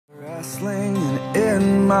wrestling and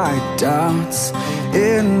in my doubts,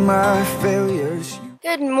 in my failures.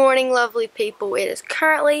 Good morning, lovely people. It is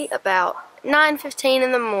currently about 9:15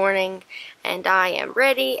 in the morning, and I am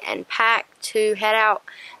ready and packed to head out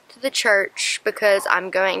to the church because I'm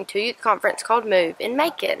going to a youth conference called Move in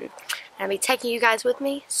Macon. I'll be taking you guys with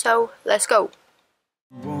me, so let's go.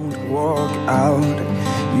 Won't walk out,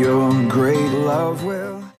 your great love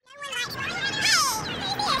will.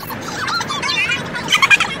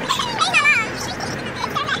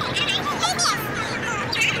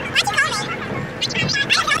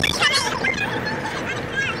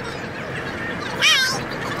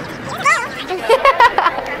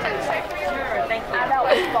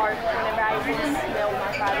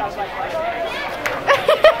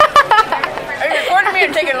 Are you recording me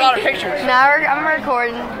or taking a lot of pictures? No, I'm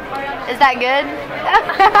recording. Is that good?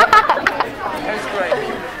 That's great.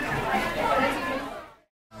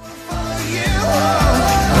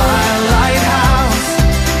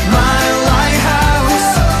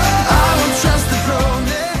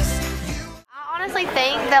 I honestly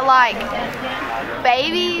think that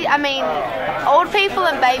old people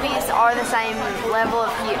and babies are the same level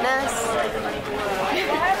of cuteness.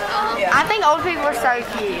 I think old people are so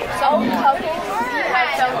cute. Old couple.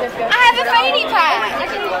 I have a fanny pack.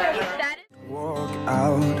 Walk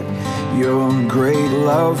out, your great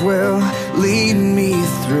love will lead me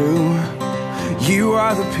through. You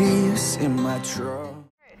are the peace in my trouble.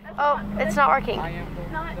 Oh, it's not working.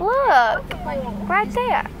 Look, right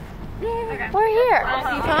there. We're here.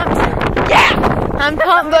 You pumped? Yeah! I'm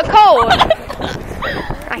pumped but cold.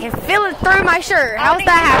 I can feel it through my shirt. How's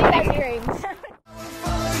that happening?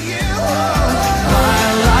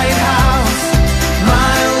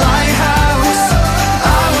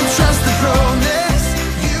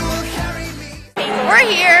 We're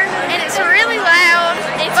here, and it's really loud,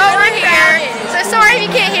 but we're here, so sorry if you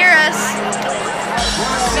can't hear us.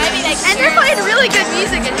 And they're playing really good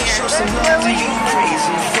music in here.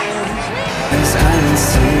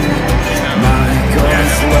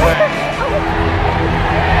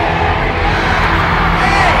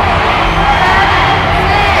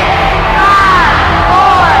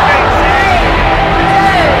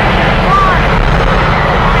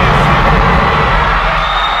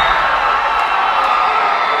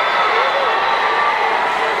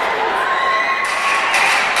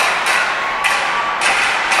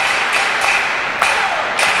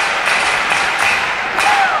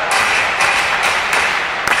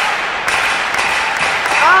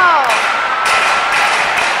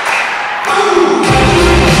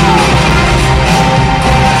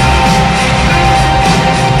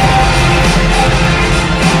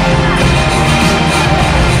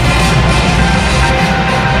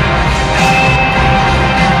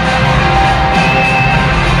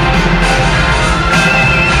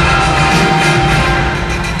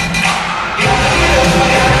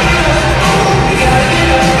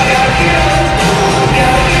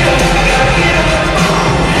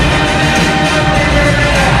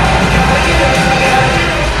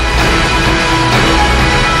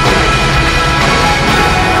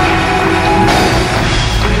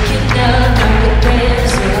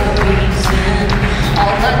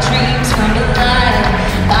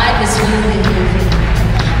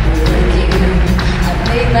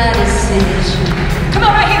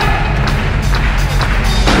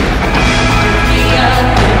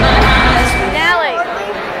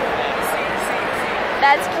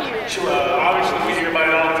 That's cute. Obviously, we hear about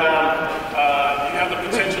it all the time. You have the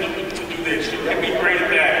potential to do this. You can be great at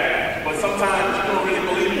that. But sometimes you don't really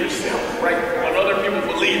believe in yourself, right? When other people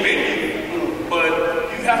believe in you. But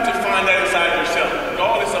you have to find that inside yourself.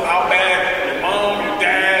 Regardless of how bad your mom, your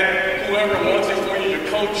dad, whoever wants it for you, your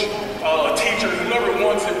coach, a teacher, whoever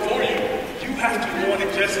wants it for you, you have to want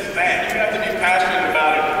it just as bad. You have to be passionate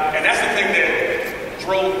about it. And that's the thing that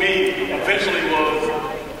drove me eventually was,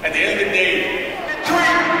 at the end of the day, 3,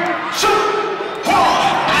 2, 1,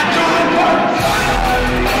 I do it.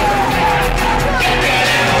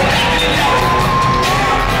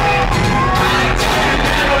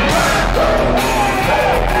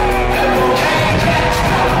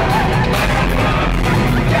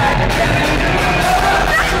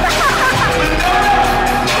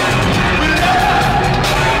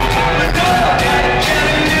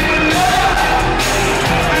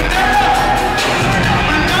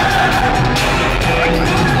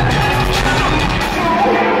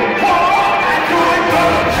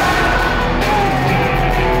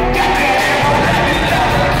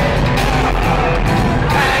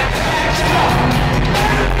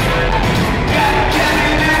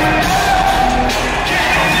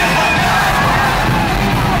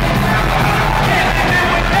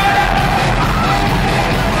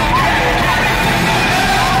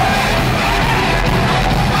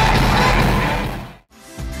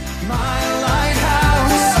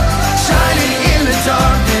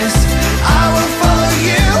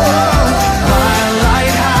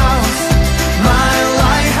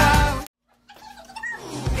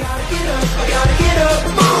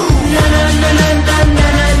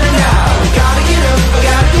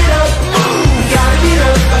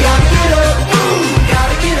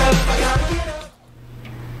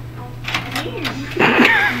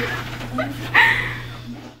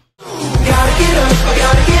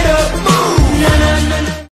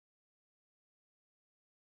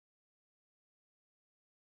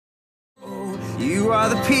 You are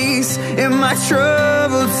the peace in my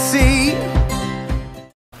troubled sea.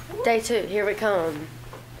 Day 2, here we come.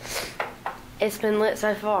 It's been lit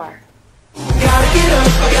so far. Gotta get up,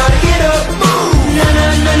 I gotta get up. Move. Na, na,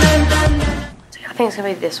 na, na, na. I think it's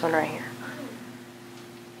gonna be this one right here.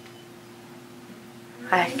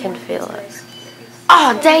 I can feel it.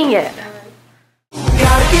 Oh, dang it!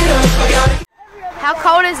 How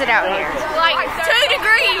cold is it out here? Like 2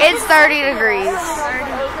 degrees. It's 30 degrees.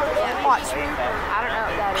 Watch me. I don't know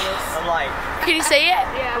what that is. Can you see it?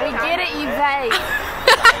 We get it, you vague.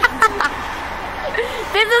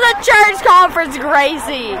 This is a church conference,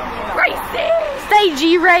 Gracie. Gracie. Stay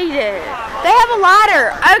G-rated. They have a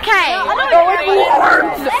lighter. Okay.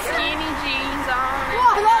 Skinny jeans on.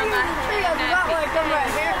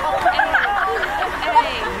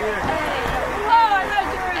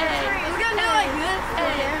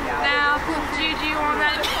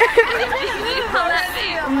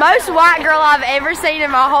 Most white girl I've ever seen in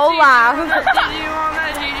my whole life.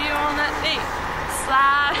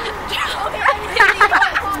 Slide.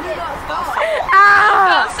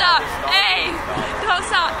 Ah. Don't stop. Hey. Don't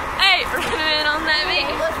stop. Hey. Running on that beat.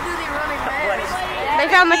 They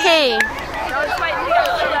found the key.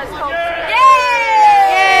 Yay!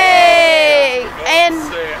 Yay! And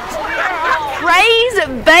praise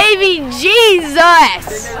baby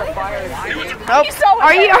Jesus. Oh,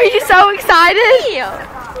 are you so excited?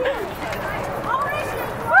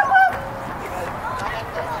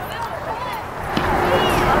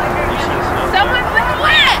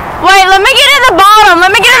 Wait, let me get at the bottom.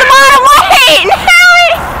 Let me get at the bottom. Wait, Nelly.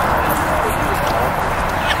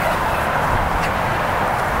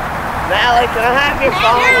 Nally, can I have your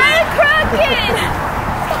phone? You're crooked.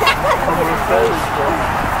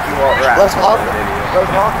 Let's walk.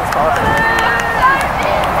 Let's walk and talk.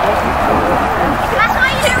 That's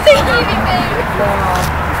why you didn't believe me.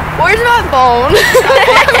 Where's my phone?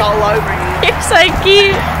 It's all over you. You're so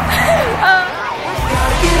cute.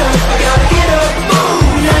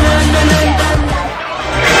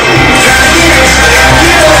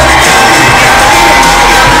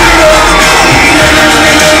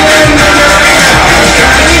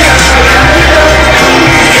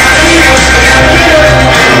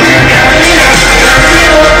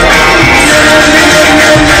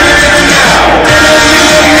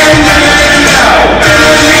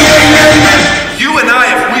 You and I,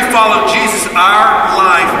 if we follow Jesus, our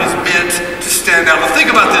life is meant to stand out. Now think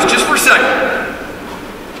about this just for a second.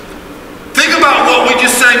 Think about what we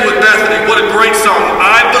just sang with Bethany. What a great song.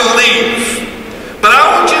 I believe. But I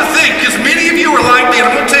want you to think, because many of you are like me, and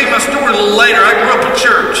I'm going to tell you my story a little later. I grew up in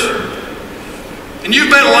church. And you've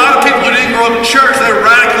met a lot of people who didn't grow up in church. They were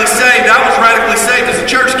radically saved. I was radically saved as a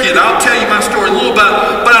church kid. I'll tell you my story a little bit.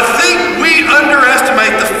 But I think we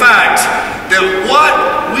underestimate the fact that what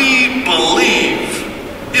we believe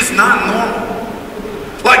is not normal.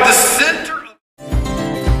 Like the center of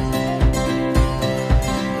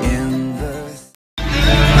In the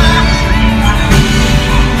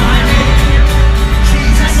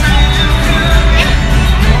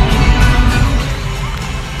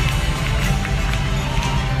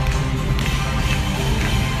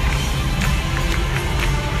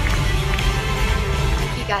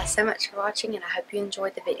Thank you guys so much for watching, and I hope you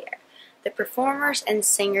enjoyed the video. The performers and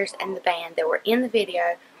singers and the band that were in the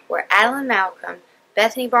video were Alan Malcolm,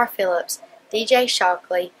 Bethany Barr Phillips, DJ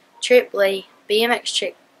Shockley, Trip Lee, BMX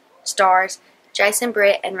Chick Stars, Jason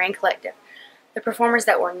Britt, and Rain Collective. The performers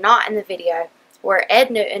that were not in the video were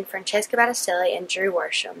Ed Newton, Francesca Battistelli, and Drew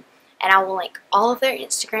Worsham. And I will link all of their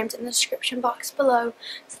Instagrams in the description box below.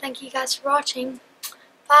 So thank you guys for watching.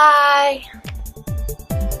 Bye!